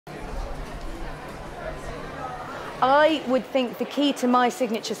I would think the key to my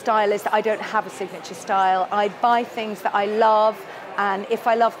signature style is that I don't have a signature style. I buy things that I love, and if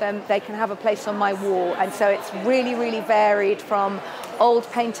I love them, they can have a place on my wall. And so it's really, really varied, from old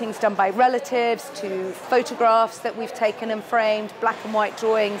paintings done by relatives to photographs that we've taken and framed, black and white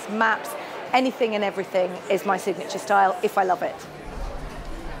drawings, maps. Anything and everything is my signature style if I love it.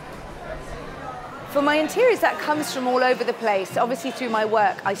 For my interiors, that comes from all over the place. Obviously, through my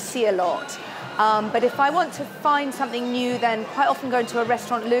work, I see a lot. But if I want to find something new, then quite often go into a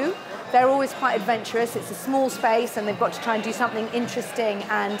restaurant loo. They're always quite adventurous. It's a small space, and they've got to try and do something interesting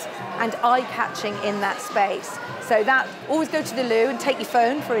and eye-catching in that space. So that, always go to the loo and take your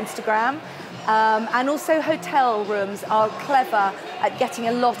phone for Instagram. And also hotel rooms are clever at getting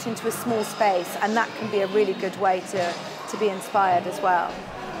a lot into a small space, and that can be a really good way to be inspired as well.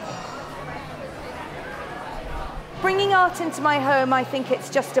 Bringing art into my home, I think it's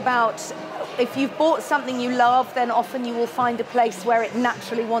just about, if you've bought something you love, then often you will find a place where it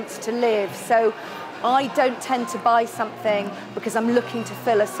naturally wants to live. So I don't tend to buy something because I'm looking to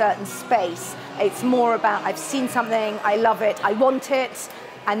fill a certain space. It's more about, I've seen something, I love it, I want it,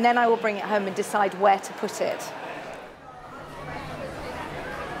 and then I will bring it home and decide where to put it.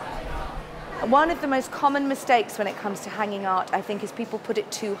 One of the most common mistakes when it comes to hanging art, I think, is people put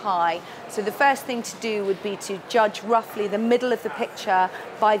it too high. So the first thing to do would be to judge roughly the middle of the picture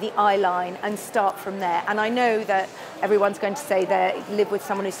by the eye line and start from there. And I know that everyone's going to say they live with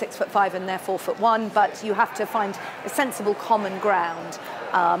someone who's 6'5" and they're 4'1", but you have to find a sensible common ground.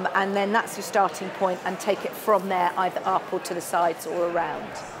 And then that's your starting point, and take it from there, either up or to the sides or around.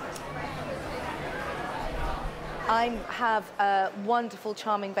 I have a wonderful,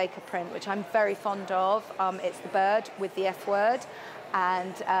 charming Baker print, which I'm very fond of. It's the bird with the F word,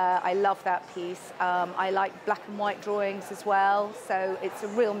 and I love that piece. I like black and white drawings as well, so it's a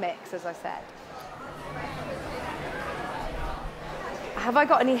real mix, as I said. Have I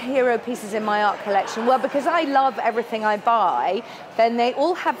got any hero pieces in my art collection? Well, because I love everything I buy, then they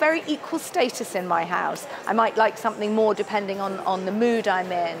all have very equal status in my house. I might like something more depending on the mood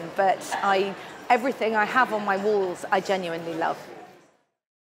I'm in, but everything I have on my walls, I genuinely love.